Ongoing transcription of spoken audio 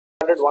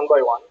it one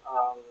by one.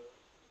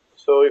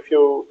 So if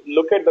you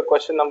look at the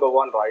question number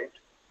one, right,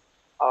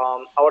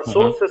 our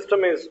source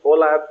system is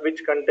OLAP,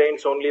 which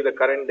contains only the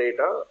current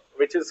data,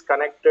 which is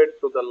connected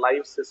to the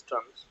live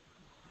systems.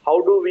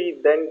 How do we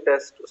then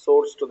test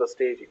source to the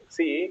staging?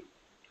 See,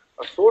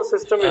 a source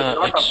system is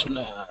not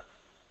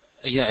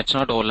it's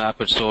not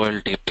OLAP, it's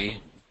OLTP.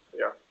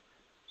 Yeah.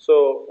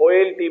 So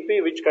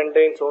OLTP, which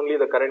contains only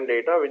the current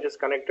data, which is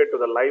connected to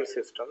the live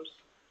systems,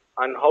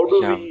 and how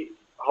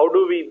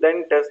do we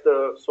then test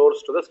the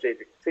source to the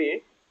staging?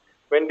 See,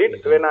 when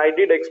I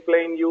did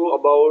explain you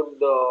about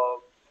the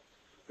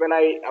when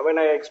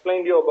I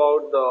explained you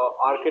about the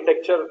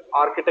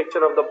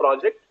architecture of the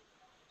project,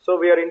 so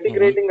we are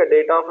integrating a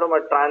data from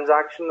a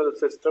transactional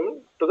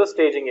system to the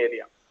staging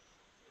area.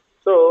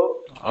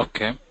 So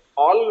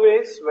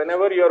always,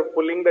 whenever you are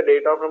pulling the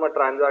data from a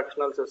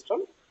transactional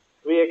system,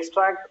 we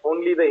extract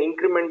only the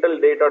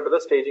incremental data to the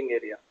staging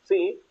area.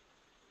 See,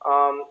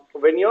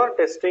 when you are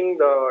testing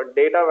the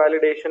data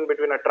validation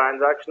between a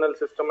transactional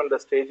system and the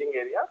staging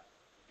area,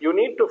 you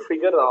need to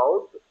figure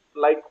out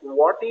like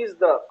what is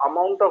the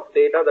amount of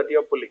data that you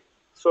are pulling.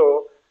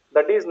 So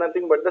that is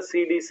nothing but the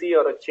CDC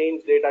or a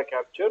change data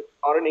capture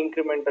or an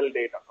incremental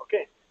data.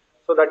 Okay.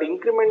 So that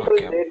incremental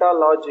data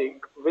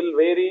logic will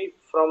vary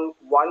from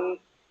one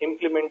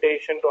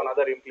implementation to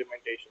another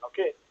implementation.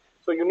 Okay.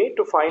 So you need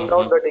to find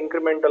out that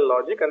incremental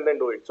logic and then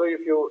do it. So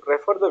if you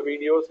refer the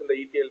videos in the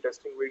ETL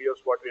testing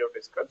videos, what we have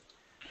discussed,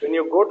 when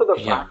you go to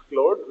the fact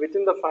load,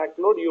 within the fact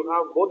load, you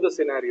have both the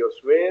scenarios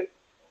where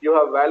you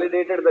have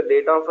validated the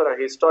data for a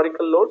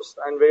historical loads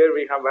and where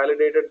we have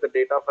validated the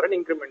data for an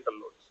incremental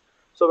loads.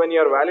 So when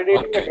you are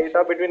validating the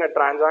data between a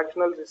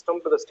transactional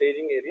system to the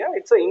staging area,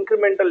 it's an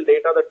incremental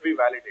data that we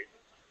validate.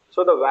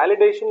 So the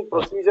validation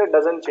procedure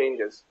doesn't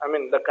changes. I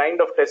mean, the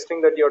kind of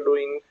testing that you're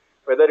doing,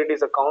 whether it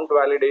is a count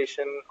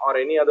validation or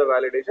any other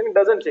validation, it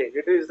doesn't change.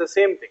 It is the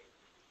same thing.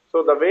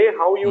 So the way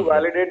how you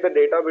validate the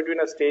data between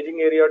a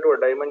staging area to a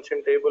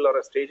dimension table or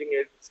a staging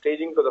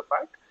to the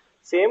fact,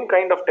 same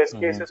kind of test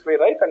cases we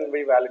write and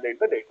we validate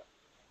the data.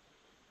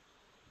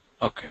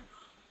 Okay.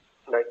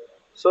 Right.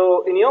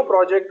 So in your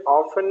project,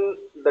 often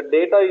the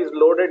data is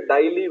loaded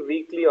daily,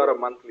 weekly, or a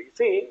monthly.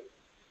 See,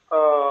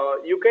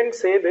 you can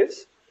say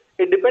this.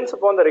 It depends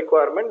upon the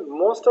requirement.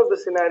 Most of the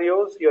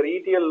scenarios, your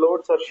ETL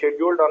loads are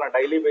scheduled on a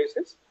daily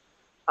basis.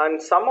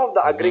 And some of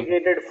the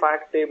aggregated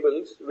fact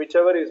tables,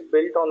 whichever is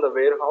built on the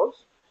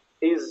warehouse,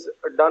 is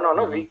done on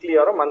a weekly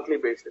or a monthly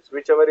basis,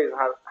 whichever is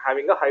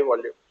having a high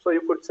volume. So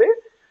you could say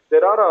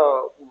there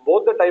are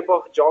both the type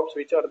of jobs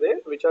which are there,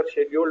 which are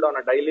scheduled on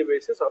a daily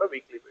basis or a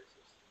weekly basis.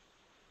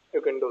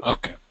 You can do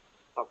that.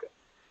 Okay.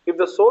 If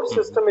the source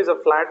system is a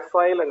flat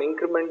file, an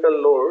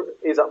incremental load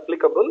is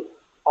applicable,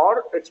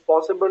 or it's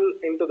possible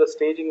into the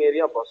staging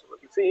area possible.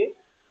 You see,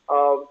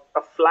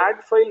 a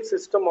flat file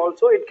system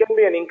also, it can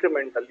be an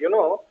incremental. You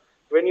know,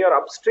 when your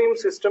upstream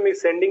system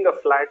is sending a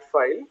flat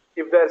file,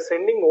 if they are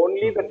sending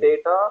only the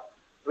data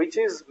which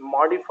is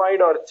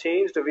modified or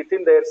changed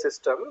within their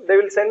system, they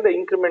will send the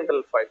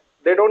incremental file.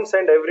 They don't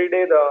send every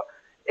day the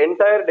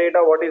entire data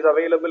what is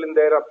available in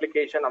their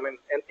application, I mean,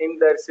 in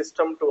their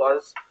system to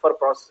us for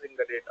processing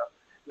the data.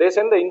 They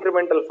send the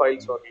incremental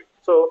files only.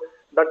 So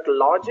that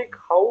logic,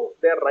 how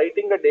they're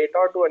writing the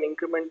data to an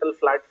incremental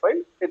flat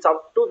file, it's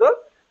up to the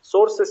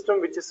source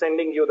system which is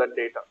sending you that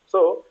data.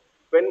 So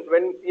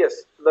when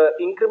yes, the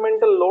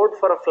incremental load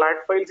for a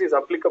flat files is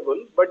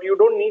applicable, but you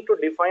don't need to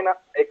define an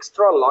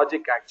extra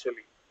logic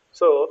actually.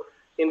 So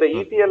in the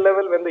ETL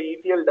level, when the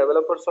ETL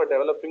developers are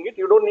developing it,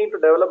 you don't need to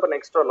develop an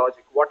extra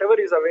logic. Whatever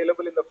is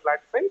available in the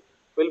flat file,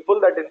 will pull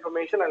that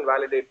information and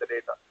validate the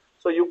data.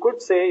 So you could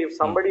say, if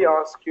somebody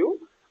asks you,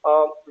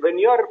 when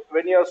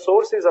your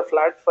source is a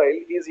flat file,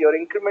 is your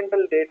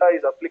incremental data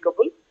is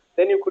applicable?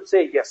 Then you could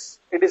say yes,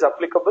 it is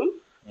applicable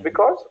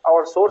because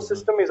our source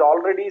system is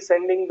already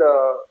sending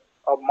the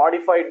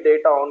modified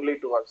data only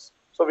to us.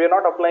 So we are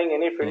not applying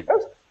any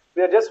filters.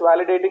 We are just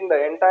validating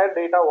the entire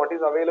data what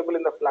is available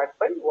in the flat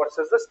file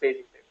versus the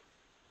staging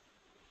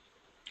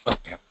data.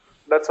 Okay.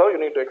 That's how you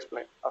need to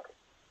explain. Okay.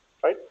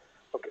 Right?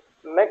 Okay.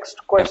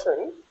 Next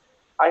question.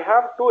 I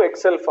have two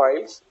Excel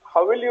files.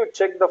 How will you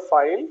check the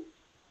file?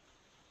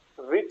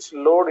 Which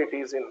load it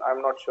is in?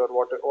 I'm not sure.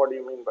 What do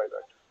you mean by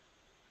that?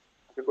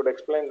 If you could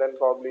explain, then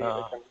probably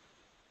I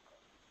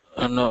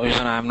can. No,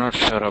 even I'm not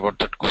sure about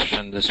that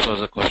question. This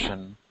was a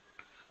question.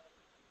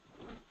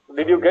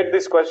 Did you get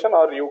this question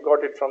or you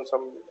got it from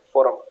some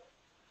forum?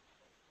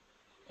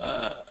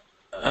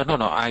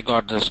 No, I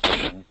got this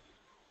question.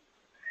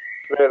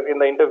 Where, in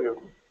the interview?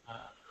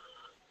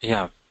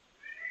 Yeah.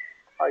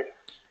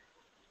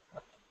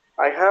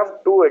 I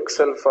have two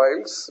Excel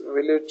files.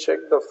 Will you check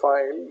the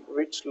file,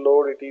 which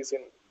load it is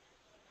in?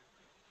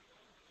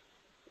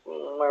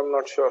 I'm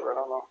not sure. I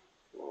don't know.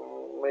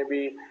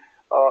 Maybe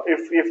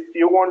if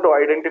you want to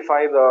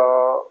identify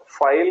the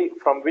file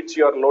from which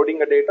you are loading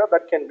the data,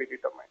 that can be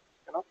determined.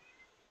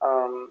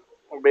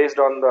 Based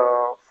on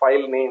the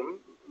file name,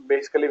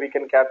 basically we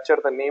can capture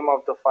the name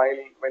of the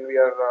file when we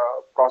are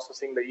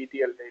processing the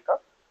ETL data.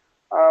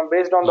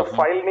 Based on the Mm-hmm.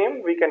 file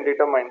name, we can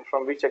determine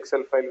from which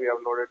Excel file we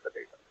have loaded the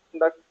data.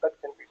 That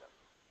can be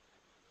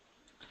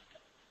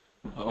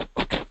Oh,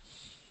 okay.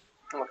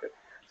 done. Okay.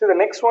 So the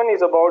next one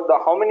is about the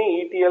how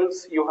many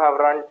ETLs you have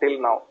run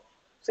till now.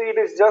 See, it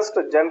is just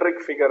a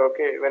generic figure.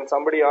 Okay, when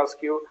somebody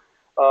asks you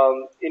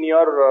in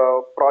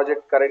your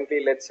project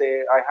currently, let's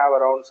say I have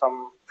around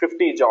some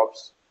 50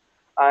 jobs,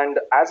 and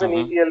as an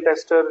Mm-hmm. ETL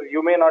tester,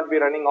 you may not be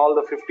running all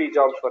the 50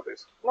 jobs for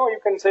this. No, you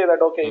can say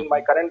that okay, in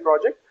my Mm-hmm. current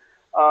project,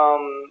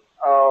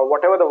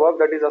 whatever the work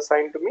that is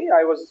assigned to me,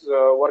 I was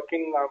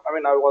working. I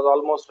mean, I was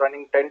almost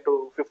running 10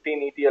 to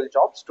 15 ETL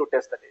jobs to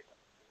test the data.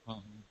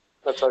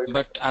 That's how you can.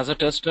 But as a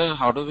tester,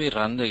 how do we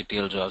run the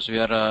ETL jobs? We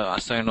are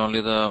assigned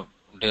only the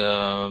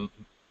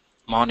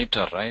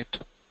monitor, right?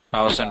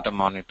 Power Yeah. center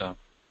monitor.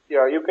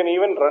 Yeah, you can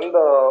even run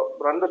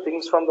the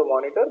things from the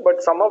monitor,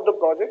 but some of the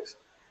projects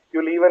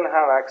you'll even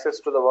have access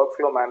to the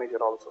workflow manager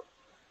also.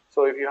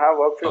 So if you have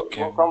workflow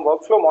Okay. from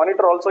workflow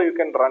monitor also you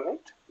can run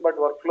it, but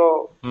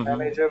workflow Mm-hmm.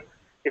 manager,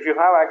 if you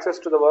have access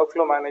to the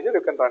workflow manager,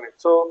 you can run it.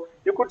 So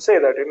you could say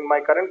that in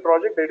my current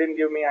project they didn't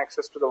give me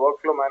access to the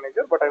workflow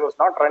manager, but I was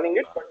not running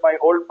it. But my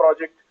old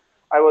project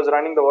I was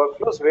running the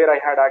workflows where I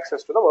had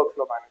access to the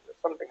workflow manager,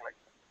 something like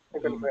that.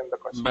 You can frame the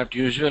question. But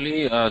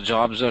usually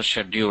jobs are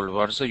scheduled.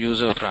 What's the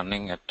use of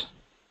running it?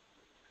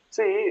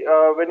 See,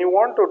 when you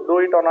want to do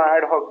it on an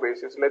ad hoc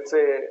basis, let's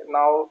say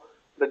now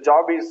the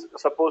job is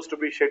supposed to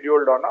be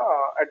scheduled on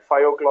at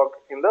 5 o'clock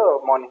in the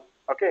morning.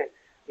 Okay.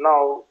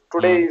 Now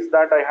today Mm-hmm. is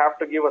that I have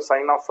to give a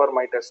sign off for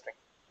my testing.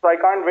 So I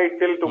can't wait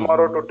till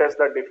tomorrow to Mm-hmm. test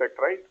that defect,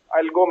 right?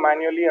 I'll go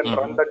manually and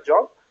run Mm-hmm. that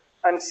job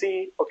and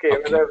see, okay,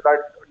 Okay. whether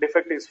that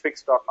defect is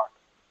fixed or not.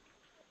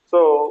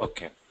 So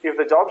Okay. if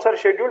the jobs are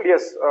scheduled,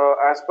 yes,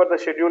 as per the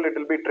schedule, it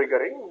will be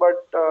triggering.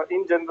 But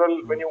in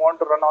general, when you want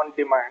to run on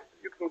demand,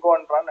 you can go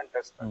and run and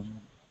test that. Mm-hmm.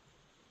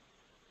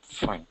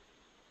 Fine.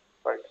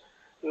 Right.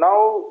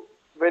 Now,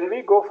 when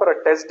we go for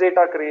a test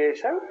data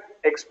creation,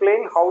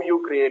 explain how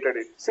you created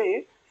it.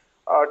 See,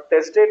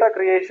 test data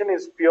creation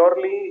is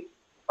purely,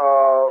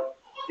 uh,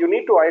 you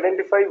need to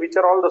identify which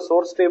are all the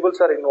source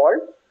tables are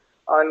involved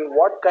and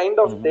what kind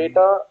of Mm-hmm.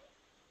 data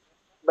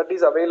that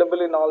is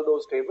available in all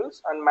those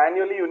tables, and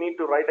manually you need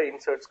to write an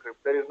insert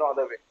script. There is no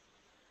other way.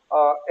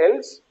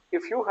 Else,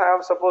 if you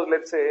have, suppose,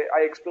 let's say,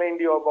 I explained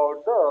you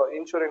about the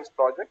insurance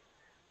project.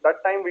 That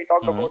time we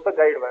talked Mm-hmm. about the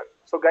guideware.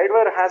 So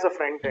guideware has a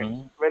front end.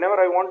 Mm-hmm. Whenever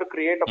I want to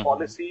create a Mm-hmm.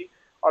 policy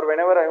or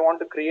whenever I want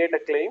to create a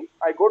claim,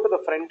 I go to the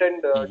front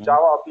end Mm-hmm.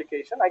 Java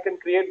application. I can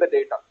create the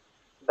data.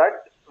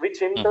 That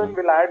which in Mm-hmm. turn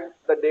will add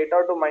the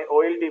data to my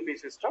OLTP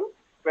system.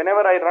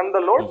 Whenever I run the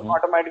load, Mm-hmm.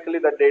 automatically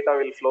the data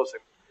will flows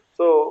in.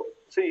 So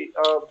see,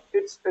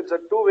 it's a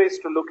two ways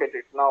to look at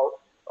it. Now,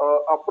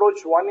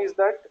 approach one is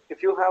that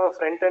if you have a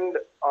front end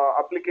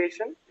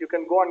application, you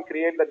can go and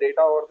create the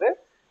data over there.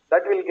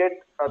 That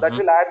Mm-hmm.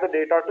 will add the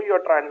data to your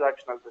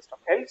transactional system.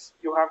 Else,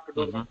 you have to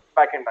do the Mm-hmm.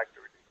 back end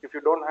activity. If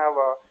you don't have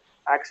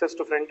access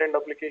to front end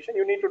application,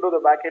 you need to do the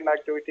back end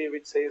activity,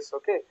 which says,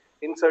 okay,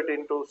 insert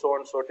into so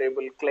and so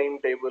table, claim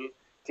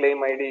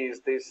ID is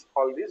this,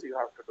 all these you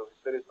have to do it.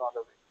 There is no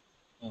other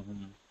way,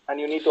 Mm-hmm. and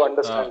you need to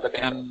understand the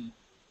data.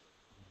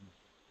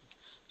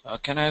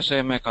 Can I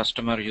say my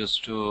customer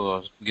used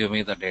to give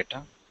me the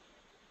data?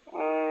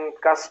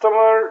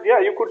 Customer, yeah,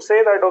 you could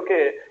say that,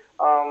 okay,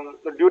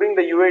 during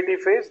the UAT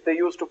phase, they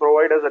used to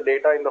provide us the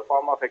data in the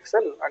form of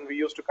Excel, and we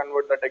used to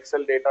convert that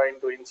Excel data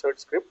into insert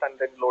script and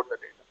then load the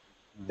data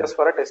just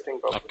for a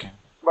testing purpose. Okay.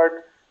 But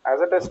as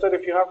a tester, Okay.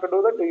 if you have to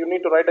do that, you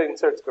need to write an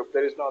insert script.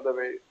 There is no other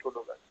way to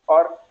do that.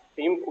 Or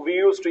we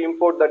used to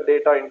import that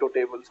data into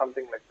table,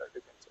 something like that,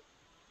 you can say.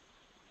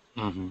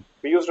 Mm-hmm.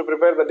 We used to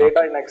prepare the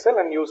data Okay. in Excel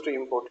and used to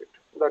import it.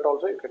 That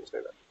also you can say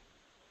that.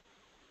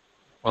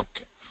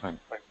 Okay. Fine.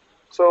 Right.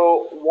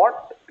 So,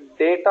 what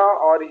data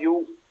are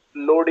you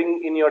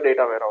loading in your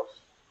data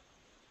warehouse?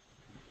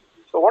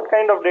 So, what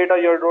kind of data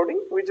you're loading,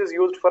 which is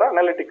used for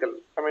analytical?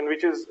 I mean,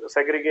 which is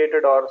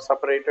segregated or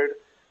separated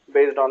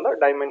based on the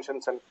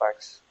dimensions and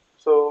facts.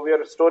 So, we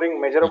are storing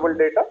measurable Mm-hmm.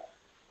 data.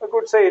 I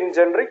could say in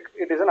generic,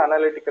 it is an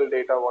analytical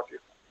data. What you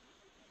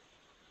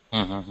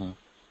Mm-hmm.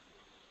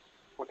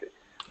 okay?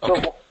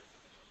 Okay. So,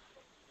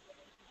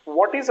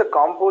 what is a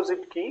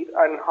composite key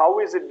and how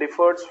is it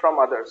differs from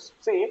others?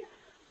 See,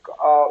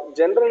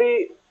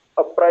 generally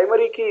a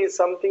primary key is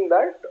something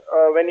that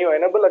when you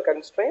enable a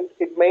constraint,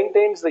 it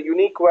maintains the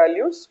unique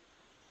values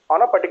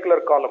on a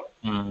particular column.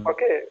 Mm-hmm.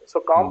 Okay, so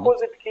Mm-hmm.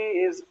 composite key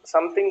is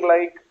something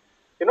like,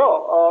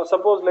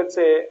 suppose let's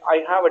say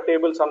I have a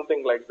table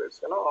something like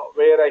this,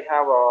 where I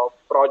have a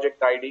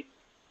project ID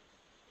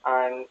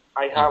and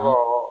I have Mm-hmm.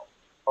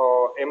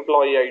 a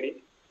employee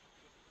ID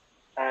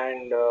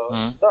and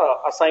Mm-hmm. the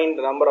assigned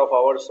number of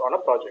hours on a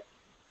project.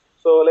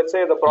 So let's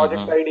say the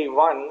project Mm-hmm. ID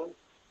 1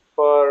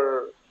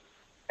 for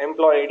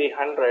employee ID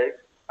 100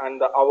 and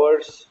the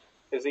hours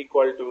is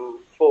equal to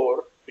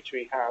 4, which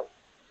we have.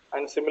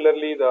 And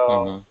similarly, the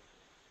Mm-hmm.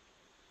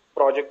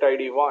 project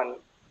ID 1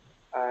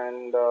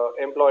 and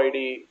employee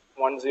ID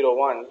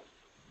 101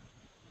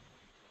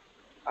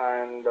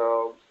 and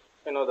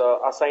the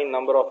assigned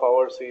number of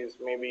hours is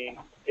maybe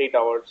 8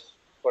 hours.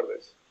 for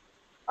this.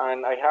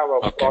 And I have a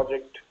Okay.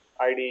 project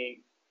ID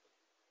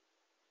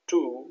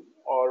 2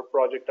 or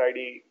project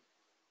ID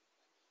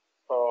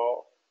uh,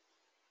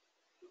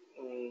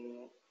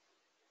 mm,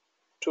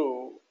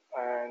 2,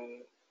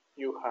 and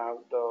you have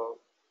the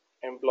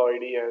employee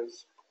ID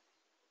as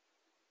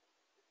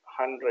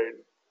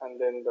 100, and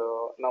then the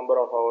number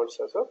of hours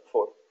as a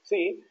 4.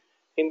 See,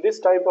 in this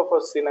type of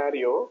a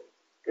scenario,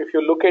 if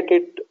you look at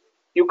it,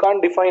 you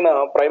can't define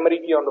a primary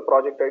key on the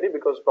project ID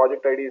because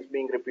project ID is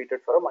being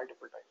repeated for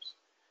multiple times.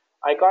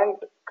 I can't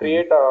Mhm.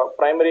 create a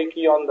primary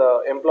key on the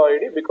employee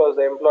ID because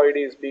the employee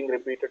ID is being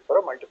repeated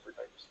for multiple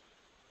times.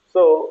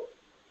 So,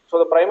 so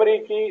the primary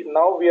key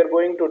now we are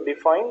going to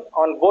define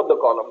on both the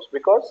columns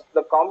because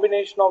the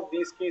combination of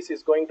these keys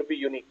is going to be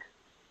unique.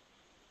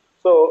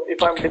 So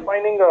if I'm Okay.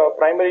 defining a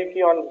primary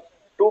key on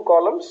two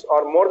columns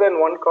or more than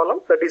one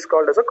column, that is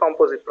called as a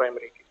composite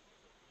primary key.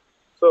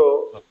 So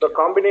the Okay.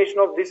 combination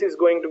of this is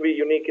going to be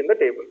unique in the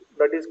table.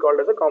 That is called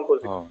as a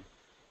composite Oh. key.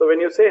 So when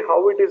you say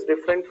how it is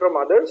different from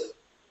others,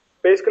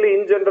 basically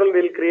in general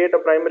we'll create a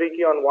primary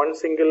key on one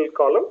single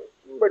column,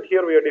 but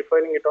here we are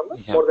defining it on the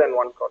Yeah. more than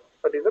one column.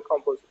 That is a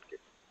composite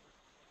key.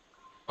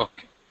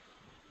 Okay.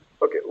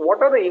 Okay,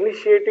 what are the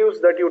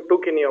initiatives that you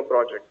took in your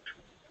project?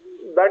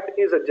 That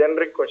is a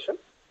generic question.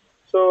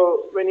 So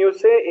when you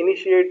say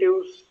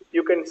initiatives,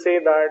 you can say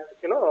that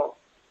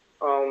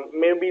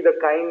maybe the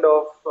kind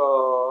of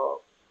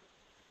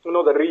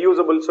the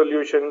reusable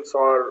solutions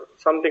or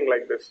something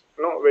like this.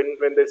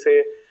 When they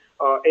say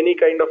any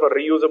kind of a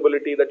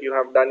reusability that you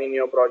have done in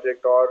your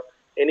project or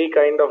any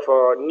kind of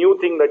a new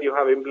thing that you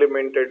have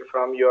implemented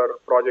from your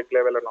project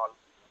level and all.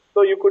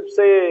 So you could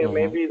say Mhm.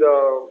 maybe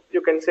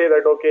you can say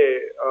that okay,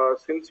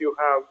 since you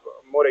have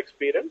more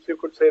experience, you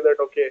could say that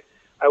okay,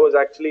 I was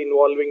actually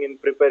involving in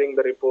preparing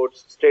the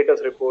reports, status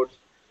reports,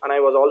 and I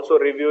was also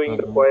reviewing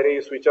the Mhm.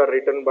 queries which are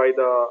written by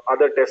the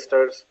other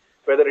testers,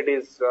 whether it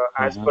is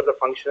as per Mhm. the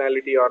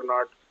functionality or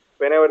not.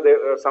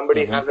 Whenever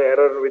somebody Mhm. has an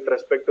error with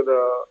respect to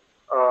the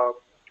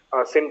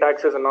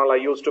syntaxes and all, I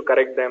used to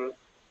correct them.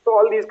 So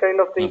all these kind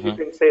of things you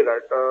Mhm. can say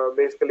that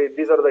basically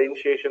these are the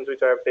initiations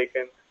which I have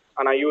taken,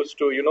 and I used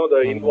to the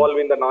Mhm. involve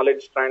in the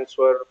knowledge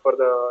transfer for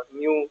the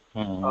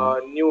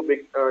Mhm.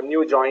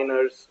 new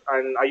joiners,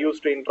 and I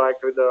used to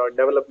interact with the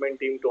development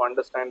team to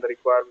understand the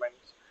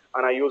requirements,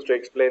 and I used to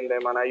explain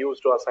them, and I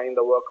used to assign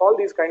the work. All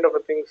these kind of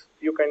things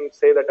you can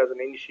say that as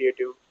an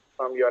initiative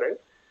from your end,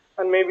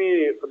 and maybe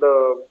the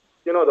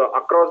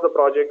across the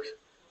projects,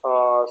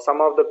 some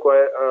of the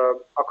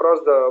across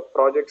the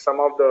projects, some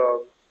of the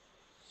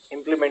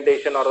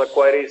implementation or the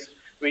queries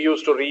we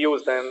used to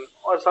reuse them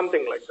or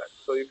something like that.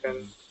 So you can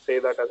say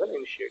that as an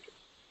initiative.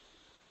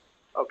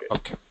 Okay.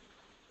 Okay.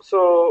 So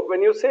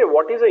when you say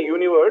what is a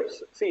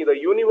universe, see the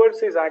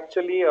universe is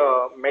actually a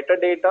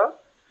metadata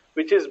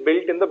which is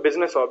built in the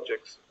business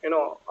objects.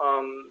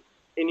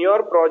 In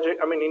your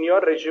project, I mean in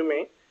your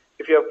resume,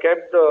 if you have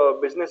kept the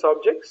business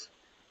objects,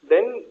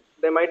 then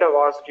they might have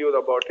asked you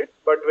about it.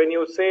 But when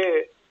you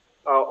say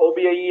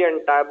OBIE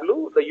and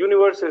Tableau, the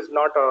universe is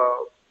not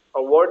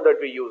a word that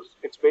we use.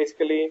 It's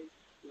basically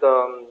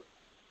the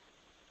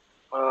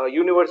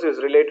universe is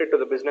related to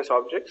the business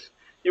objects.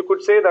 You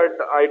could say that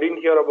I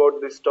didn't hear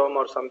about this term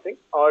or something,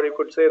 or you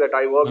could say that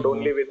I worked Mhm.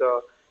 only with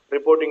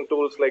reporting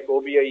tools like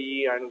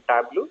OBIE and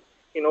Tableau.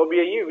 In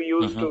OBIE, we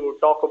used Mhm. to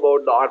talk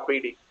about the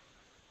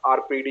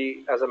RPD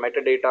as a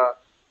metadata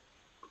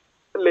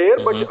layer,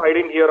 but Mhm. I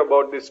didn't hear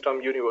about this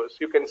term universe.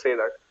 You can say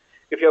that.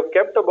 If Okay. you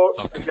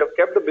have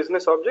kept the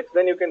business objects,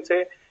 then you can say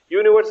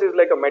universe is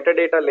like a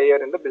metadata layer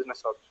in the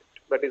business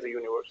object. That is a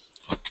universe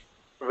Okay.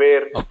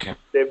 where Okay.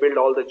 they build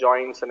all the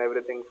joins and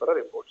everything for a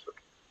reports.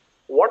 Okay.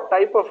 What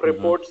type of Mhm.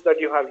 reports that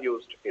you have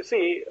used? You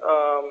see,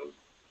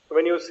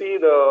 when you see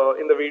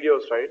in the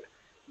videos, right?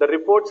 The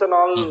reports and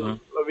all,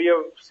 Mhm. we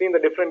have seen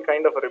the different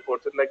kind of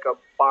reports, like a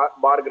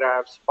bar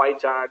graphs, pie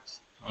charts,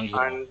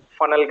 Yeah. and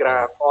funnel Yeah.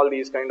 graph. All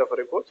these kind of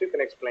reports you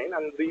can explain,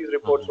 and these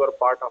reports Mhm. were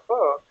part of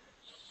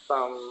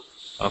some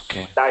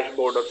Okay.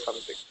 dashboard or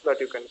something that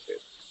you can say.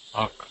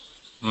 Okay.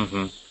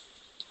 Mhm.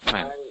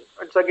 Fine. And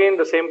it's again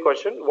the same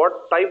question.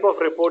 What type of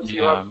reports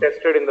you have Yeah.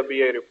 tested in the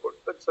BI report?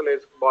 That's a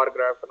list, bar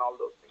graph and all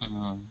those things.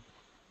 Mhm.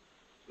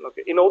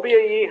 Okay. In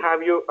OBIE,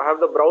 have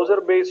the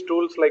browser-based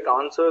tools like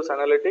Answers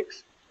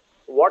Analytics?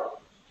 What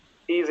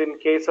is in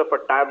case of a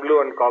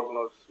Tableau and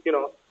Cognos?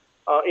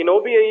 In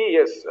OBIE,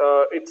 yes,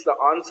 it's the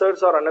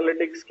answers or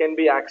analytics can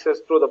be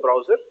accessed through the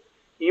browser.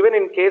 Even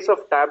in case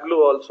of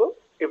Tableau, also,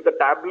 if the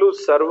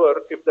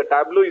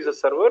Tableau is a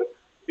server,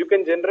 you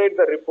can generate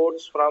the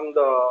reports from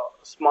the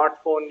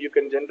smartphone. You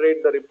can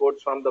generate the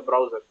reports from the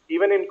browser.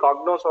 Even in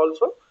Cognos,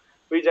 also,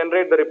 we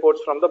generate the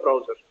reports from the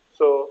browser.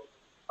 So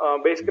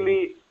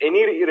basically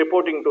any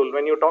reporting tool,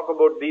 when you talk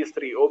about these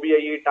three,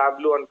 OBIE,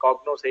 Tableau, and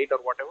Cognos 8 or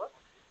whatever,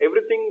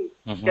 everything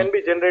Mhm. can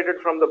be generated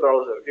from the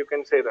browser. You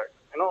can say that.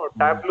 Mhm.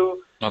 Tableau,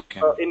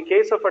 Okay. in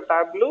case of a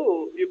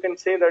Tableau, you can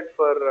say that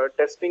for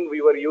testing,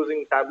 we were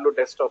using Tableau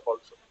desktop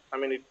also. I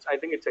mean, I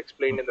think it's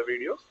explained in the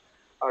videos.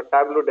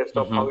 Tableau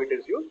desktop, how Mhm. it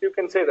is used. You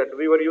can say that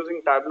we were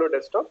using Tableau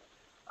desktop,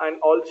 and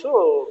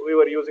also we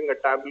were using a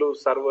Tableau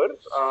server.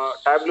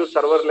 Tableau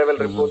server level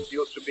reports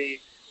used to be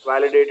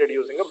validated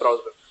using a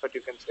browser, but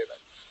you can say that.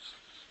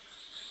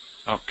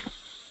 Okay.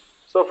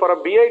 So for a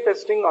BI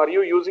testing, are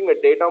you using a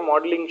data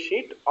modeling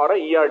sheet or a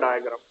ER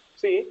diagram?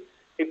 See,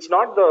 it's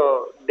not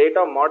the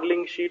data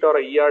modeling sheet or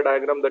a ER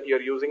diagram that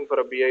you're using for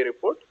a BI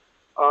report.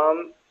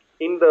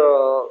 In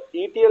the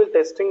ETL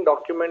testing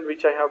document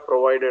which I have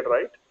provided,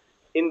 right?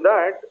 In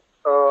that,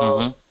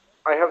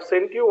 I have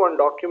sent you one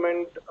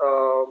document.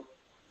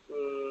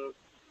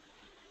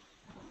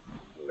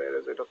 Where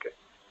is it? Okay.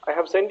 I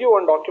have sent you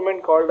one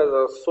document called as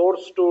a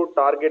source to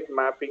target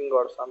mapping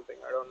or something.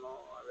 I don't know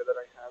whether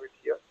I have it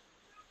here.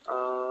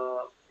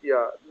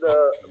 Yeah,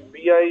 the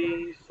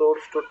BI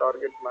source to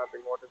target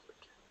mapping. What is it?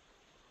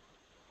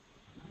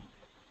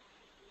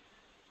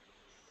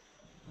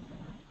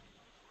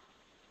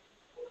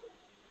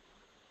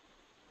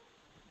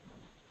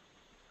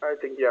 I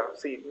think, yeah,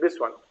 see this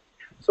one.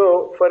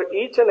 So for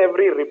each and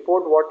every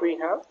report, what we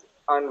have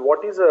and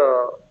what is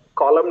a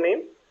column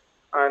name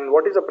and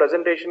what is a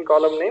presentation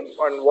column name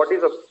and what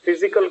is a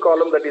physical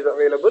column that is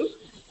available,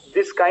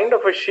 this kind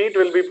of a sheet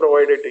will be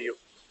provided to you.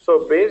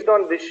 So based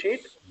on this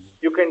sheet,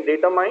 you can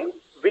determine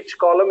which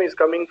column is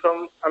coming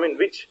from,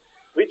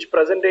 which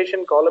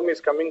presentation column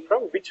is coming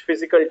from which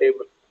physical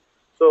table.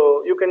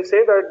 So you can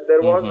say that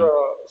there was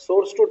a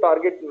source to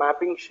target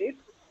mapping sheet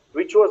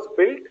which was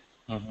built,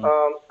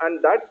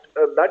 and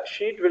that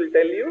sheet will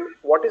tell you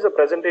what is a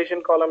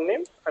presentation column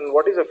name and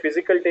what is a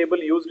physical table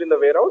used in the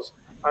warehouse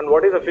and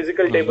what is a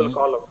physical table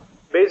column.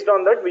 Based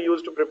on that, we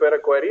used to prepare a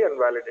query and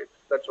validate.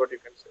 That's what you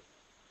can say.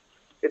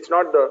 It's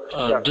not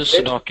the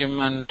this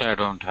document I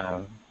don't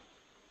have.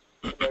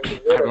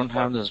 I don't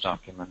have this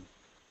document.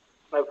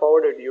 I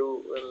forwarded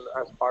you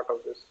as part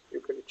of this. You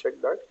can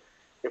check that.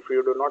 If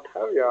you do not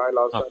have, yeah, I'll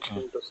ask that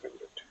team to send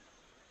it.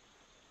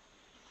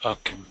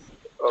 Okay.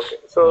 Okay.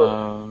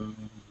 So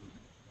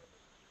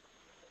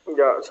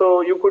yeah,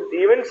 so you could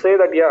even say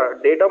that, yeah,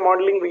 data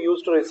modeling we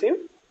used to receive,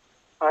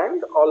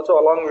 and also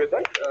along with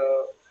that,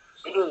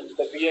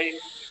 the BI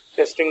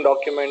testing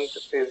document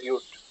is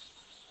used.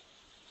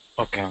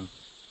 Okay.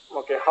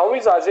 Okay. How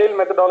is Agile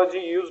methodology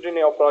used in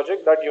your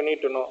project? That you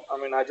need to know. I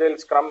mean, Agile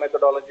Scrum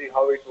methodology,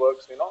 how it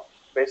works,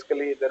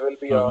 basically there will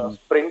be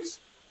sprints,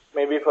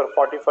 maybe for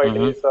 45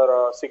 days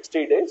or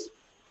 60 days.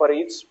 For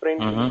each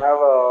sprint, you have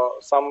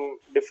some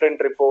different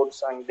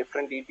reports and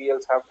different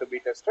ETLs have to be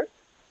tested.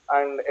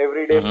 And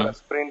every day for a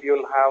sprint,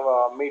 you'll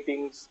have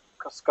meetings,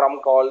 Scrum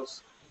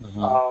calls,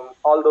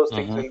 all those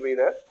things will be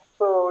there.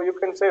 So you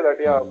can say that,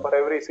 yeah, for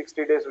every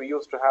 60 days, we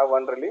used to have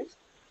one release.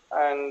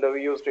 And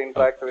we used to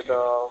interact with,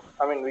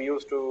 we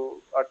used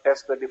to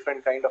test the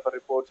different kind of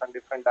reports and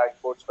different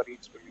dashboards for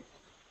each release.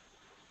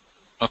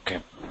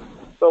 Okay.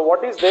 So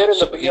what is there in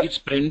so the each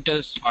sprint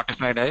is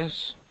 45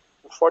 days?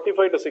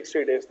 45 to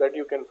 60 days, that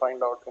you can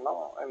find out,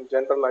 in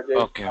general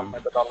Agile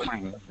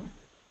methodology.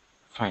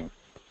 Fine.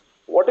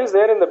 What is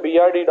there in the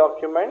BRD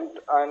document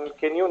and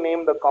can you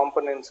name the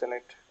components in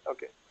it?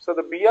 Okay. So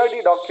the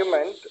BRD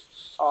document,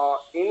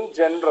 in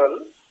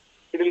general,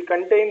 it will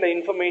contain the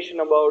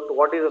information about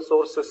what is a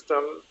source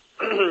system,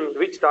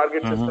 which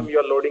target system you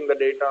are loading the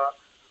data,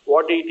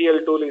 what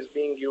ETL tool is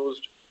being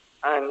used,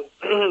 and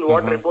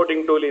what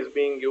reporting tool is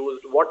being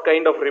used, what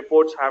kind of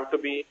reports have to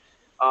be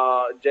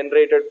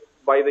generated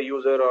by the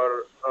user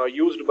or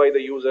used by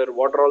the user,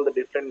 what are all the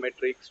different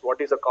metrics,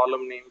 what is the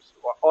column names,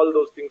 all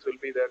those things will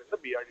be there in the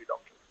BRD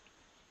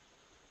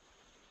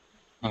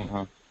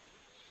document.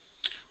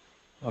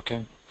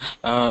 Okay.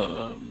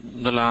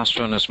 The last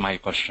one is my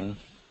question.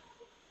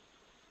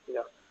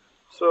 Yeah.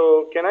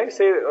 So can I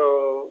say,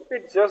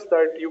 it's just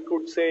that you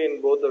could say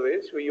in both the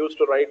ways. We used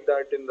to write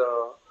that in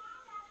the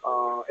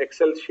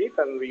Excel sheet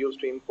and we used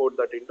to import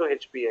that into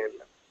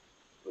HPALM.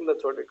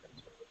 That's what you can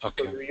say.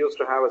 Okay. So we used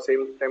to have a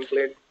same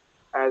template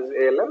as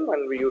ALM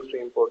and we used to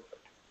import that.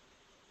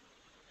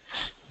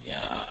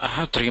 Yeah, I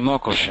have 3 more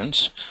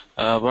questions.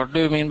 What do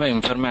you mean by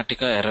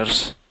Informatica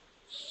errors?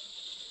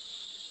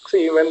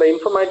 See, when the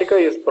Informatica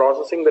is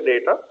processing the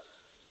data,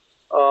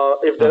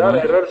 if there are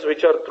errors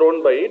which are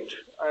thrown by it,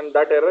 and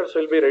that errors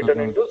will be written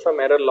into some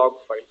error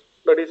log file.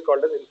 That is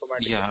called as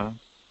Informatica. Yeah.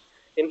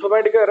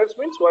 Informatica errors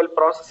means while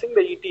processing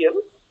the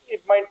ETL,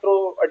 it might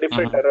throw a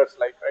different errors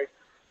right?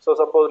 So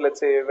suppose, let's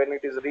say, when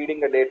it is reading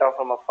the data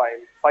from a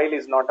file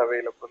is not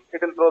available. It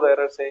will throw the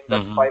error saying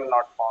that file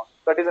not found.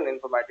 That is an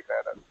Informatica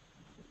error.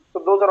 So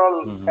those are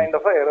all kind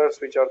of errors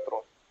which are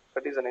thrown.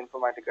 That is an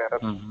Informatica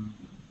error.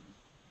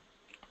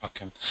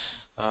 Okay.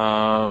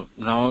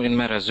 Now in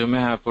my resume,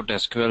 I have put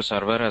SQL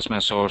Server as my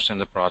source in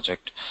the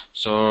project.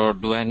 So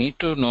do I need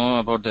to know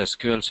about the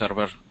SQL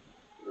Server?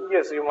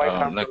 Yes, you might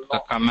have like to know. the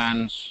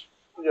commands.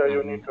 Yeah,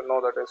 you need to know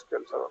that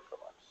SQL Server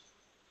commands.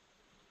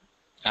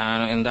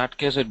 And in that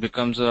case, it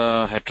becomes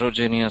a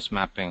heterogeneous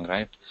mapping,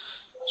 right?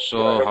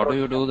 So how do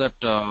you do that?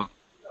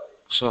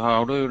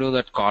 How do you do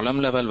that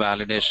column level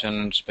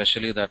validation,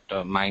 especially that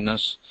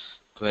minus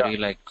query?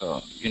 Like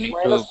you need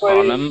minus to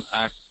column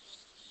at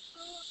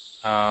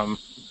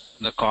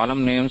the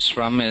column names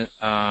from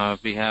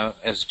we have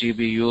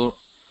SDBU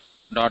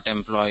dot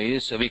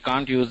employees. We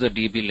can't use the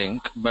DB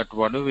link, but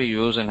what do we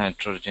use in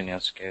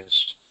heterogeneous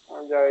case?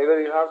 Yeah,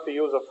 either you have to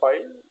use a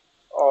file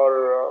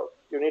or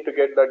you need to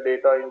get that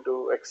data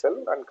into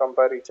Excel and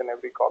compare each and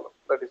every column.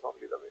 That is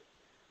only the way.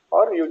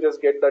 Or you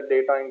just get that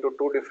data into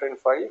two different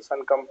files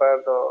and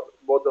compare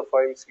both the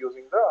files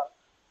using the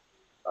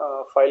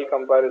file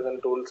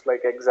comparison tools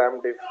like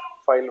examdiff,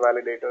 file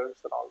validators,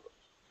 and all those.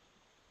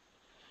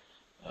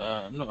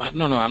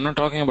 No, I'm not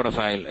talking about a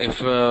file. If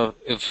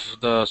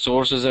the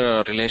source is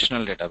a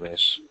relational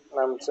database.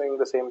 I'm saying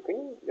the same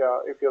thing. Yeah,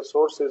 if your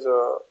source is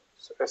a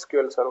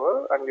SQL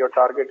server and your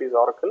target is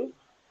Oracle,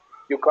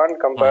 you can't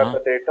compare Uh-huh.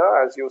 the data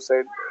as you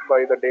said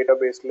by the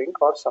database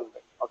link or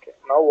something. Okay.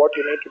 Now what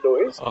you need to do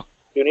is Oh,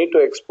 you need to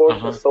export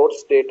the uh-huh.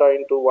 source data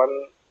into one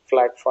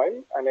flat file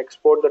and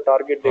export the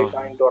target data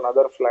Uh-huh. into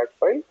another flat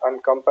file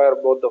and compare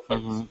both the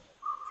files. Uh-huh.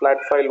 Flat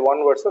file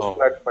 1 versus Oh.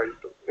 flat file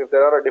 2. If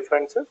there are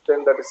differences,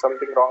 then there is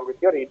something wrong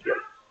with your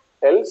ETL.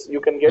 Else,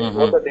 you can get both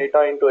Uh-huh. the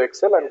data into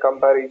Excel and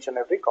compare each and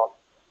every column.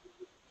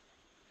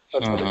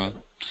 That's all it Uh-huh. is.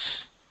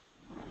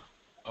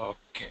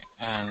 Okay.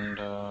 And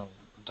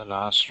the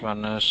last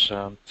one is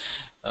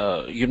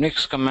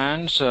Unix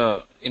commands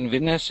in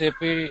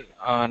WinSAP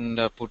and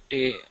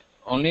Putty.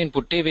 Only in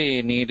Putty we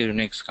need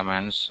Unix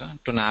commands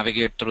to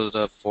navigate through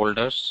the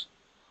folders.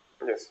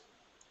 Yes.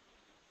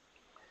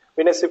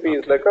 WinSCP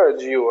is Okay. like a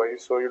GUI,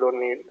 so you don't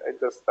need, it's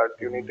just that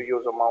you need to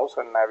use a mouse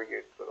and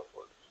navigate through the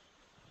folders.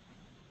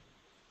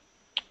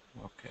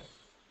 Okay.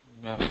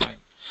 Yeah,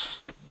 fine.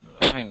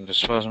 Fine.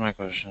 This was my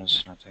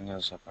questions. Nothing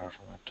else apart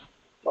from it.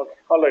 Okay.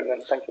 All right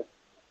then. Thank you.